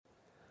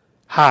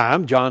Hi,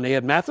 I'm John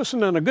Ed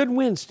Matheson, and a good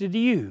Wednesday to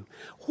you.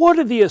 What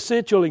are the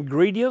essential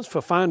ingredients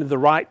for finding the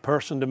right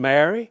person to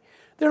marry?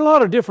 There are a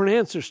lot of different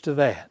answers to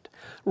that.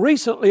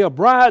 Recently, a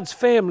bride's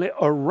family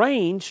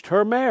arranged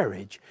her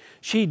marriage.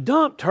 She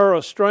dumped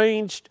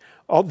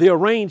the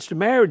arranged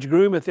marriage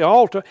groom at the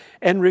altar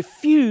and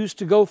refused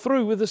to go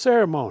through with the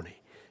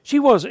ceremony. She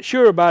wasn't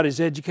sure about his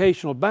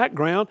educational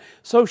background,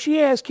 so she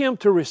asked him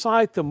to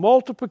recite the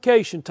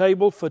multiplication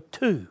table for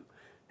 2.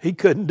 He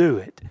couldn't do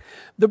it.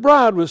 The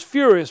bride was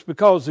furious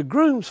because the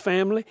groom's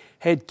family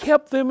had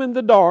kept them in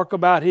the dark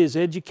about his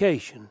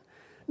education.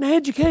 Now,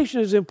 education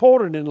is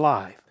important in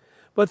life,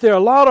 but there are a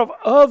lot of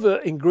other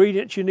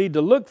ingredients you need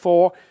to look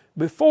for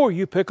before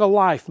you pick a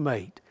life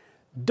mate.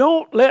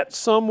 Don't let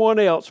someone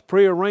else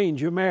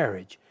prearrange your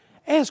marriage.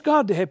 Ask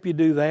God to help you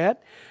do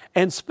that,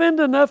 and spend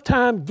enough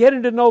time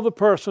getting to know the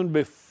person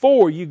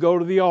before you go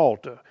to the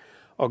altar.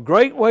 A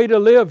great way to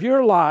live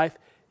your life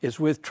is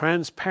with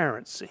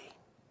transparency.